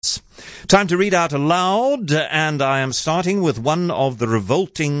Time to read out aloud, and I am starting with one of the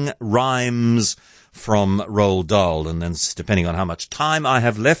revolting rhymes from Roald Dahl, and then depending on how much time I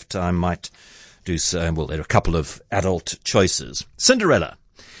have left, I might do so. Well, there are a couple of adult choices. Cinderella.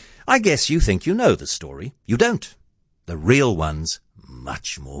 I guess you think you know the story. You don't. The real one's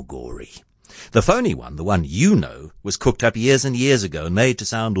much more gory. The phony one, the one you know, was cooked up years and years ago and made to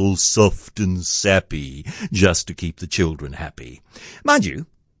sound all soft and sappy, just to keep the children happy. Mind you,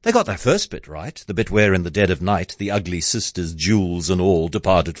 they got their first bit right, the bit where in the dead of night the ugly sisters, jewels and all,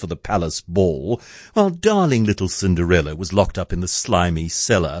 departed for the palace ball, while darling little Cinderella was locked up in the slimy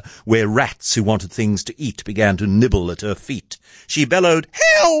cellar, where rats who wanted things to eat began to nibble at her feet. She bellowed,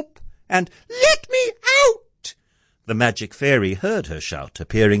 "Help!" and "Let me out!" The magic fairy heard her shout,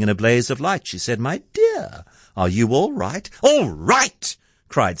 appearing in a blaze of light. She said, "My dear, are you all right?" "All right!"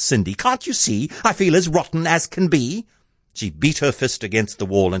 cried Cindy. "Can't you see I feel as rotten as can be?" She beat her fist against the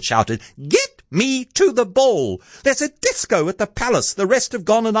wall and shouted, "Get me to the ball! There's a disco at the palace. The rest have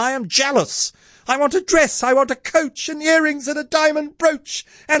gone and I am jealous. I want a dress, I want a coach, and earrings and a diamond brooch,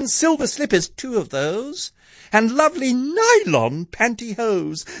 and silver slippers, 2 of those, and lovely nylon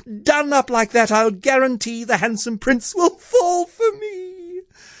pantyhose. Done up like that, I'll guarantee the handsome prince will fall for me."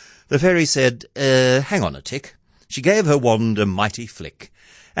 The fairy said, hang on a tick. She gave her wand a mighty flick.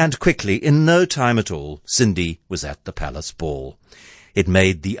 And quickly, in no time at all, Cindy was at the palace ball. It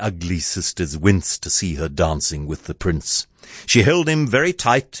made the ugly sisters wince to see her dancing with the prince. She held him very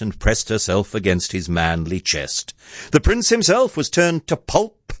tight and pressed herself against his manly chest. The prince himself was turned to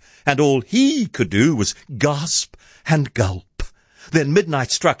pulp, and all he could do was gasp and gulp. Then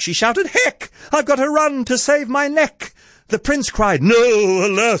midnight struck. She shouted, "Heck! I've got to run to save my neck!" The prince cried, "No,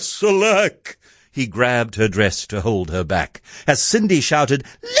 alas, alack!" He grabbed her dress to hold her back. As Cindy shouted,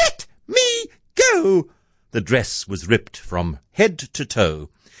 "Let me go!" the dress was ripped from head to toe.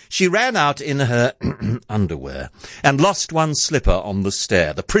 She ran out in her underwear and lost one slipper on the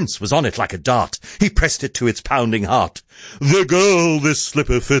stair. The prince was on it like a dart. He pressed it to its pounding heart. "The girl this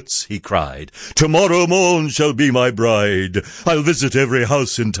slipper fits," he cried, "tomorrow morn shall be my bride. I'll visit every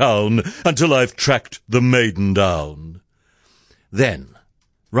house in town until I've tracked the maiden down." Then,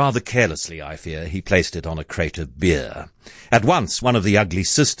 rather carelessly, I fear, he placed it on a crate of beer. At once one of the ugly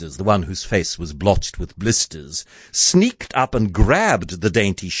sisters, the one whose face was blotched with blisters, sneaked up and grabbed the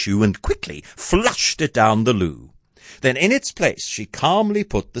dainty shoe and quickly flushed it down the loo. Then in its place she calmly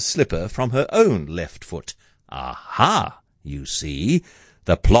put the slipper from her own left foot. Aha, you see,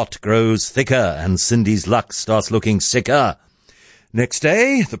 the plot grows thicker and Cindy's luck starts looking sicker. Next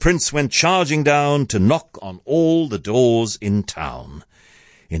day the prince went charging down to knock on all the doors in town.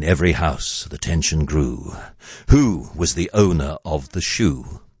 In every house the tension grew. Who was the owner of the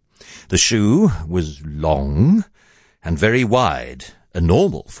shoe? The shoe was long and very wide. A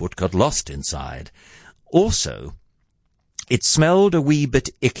normal foot got lost inside. Also, it smelled a wee bit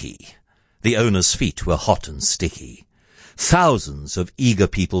icky. The owner's feet were hot and sticky. Thousands of eager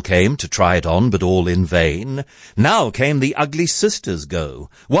people came to try it on, but all in vain. Now came the ugly sisters go.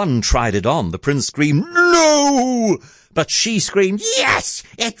 One tried it on. The prince screamed, "No!" But she screamed, "Yes,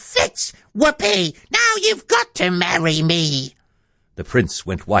 it fits! Whoopee! Now you've got to marry me!" The prince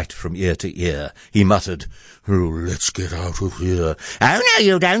went white from ear to ear. He muttered, "Oh, let's get out of here." "Oh, no,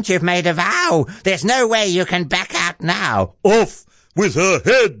 you don't. You've made a vow. There's no way you can back out now." "Off with her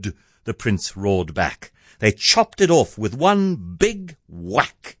head!" the prince roared back. They chopped it off with one big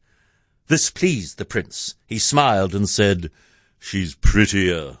whack. This pleased the prince. He smiled and said, "She's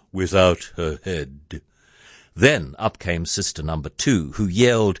prettier without her head." Then up came sister number 2, who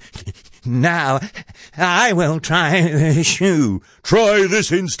yelled, "Now I will try the shoe." "Try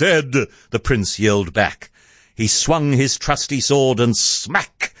this instead," the prince yelled back. He swung his trusty sword and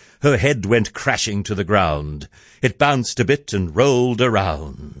smack! Her head went crashing to the ground. It bounced a bit and rolled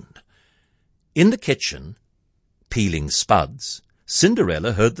around. In the kitchen, peeling spuds,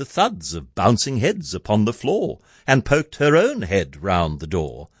 Cinderella heard the thuds of bouncing heads upon the floor and poked her own head round the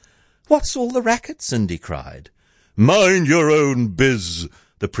door. "What's all the racket?" Cindy cried. "Mind your own biz,"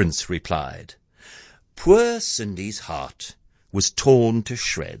 the prince replied. Poor Cindy's heart was torn to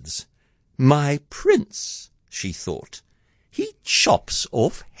shreds. "My prince," she thought, "he chops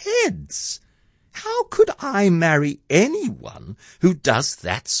off heads. How could I marry anyone who does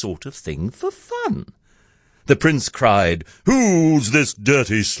that sort of thing for fun?" The prince cried, "Who's this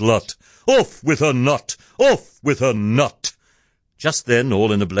dirty slut? Off with her nut! Off with her nut!" Just then,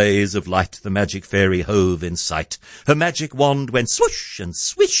 all in a blaze of light, the magic fairy hove in sight. Her magic wand went swoosh and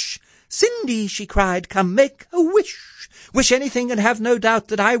swish. "Cindy," she cried, "come make a wish. Wish anything and have no doubt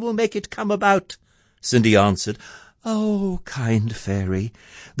that I will make it come about." Cindy answered, Oh, kind fairy,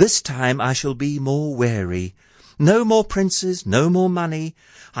 this time I shall be more wary. No more princes, no more money.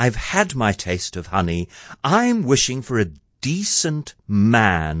 I've had my taste of honey. I'm wishing for a decent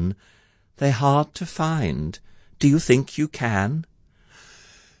man. They're hard to find. Do you think you can?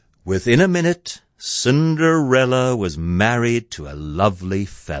 Within a minute, Cinderella was married to a lovely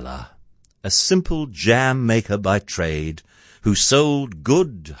fella, a simple jam maker by trade, who sold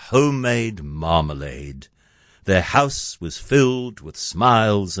good homemade marmalade. Their house was filled with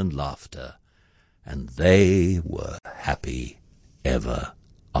smiles and laughter, and they were happy ever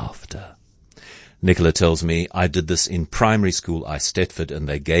after. Nicola tells me I did this in primary school, Eisteddfod, and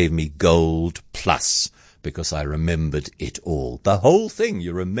they gave me gold plus because I remembered it all. The whole thing,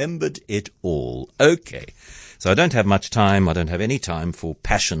 you remembered it all. Okay, so I don't have much time. I don't have any time for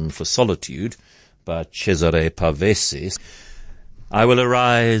Passion for Solitude by Cesare Pavese. I will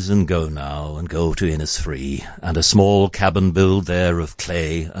arise and go now, and go to Innisfree, and a small cabin build there of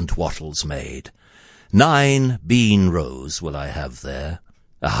clay and wattles made. 9 bean rows will I have there,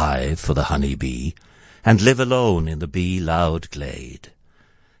 a hive for the honey bee, and live alone in the bee-loud glade.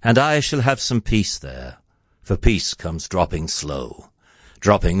 And I shall have some peace there, for peace comes dropping slow,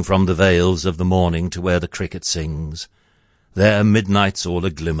 dropping from the vales of the morning to where the cricket sings. There midnight's all a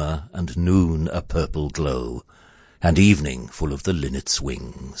glimmer, and noon a purple glow, and evening full of the linnet's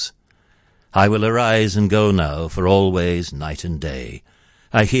wings. I will arise and go now, for always night and day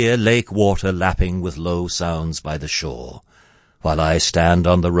I hear lake water lapping with low sounds by the shore, while I stand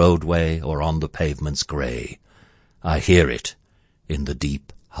on the roadway or on the pavement's grey. I hear it in the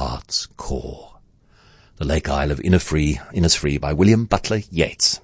deep heart's core. The Lake Isle of Innisfree by William Butler Yeats.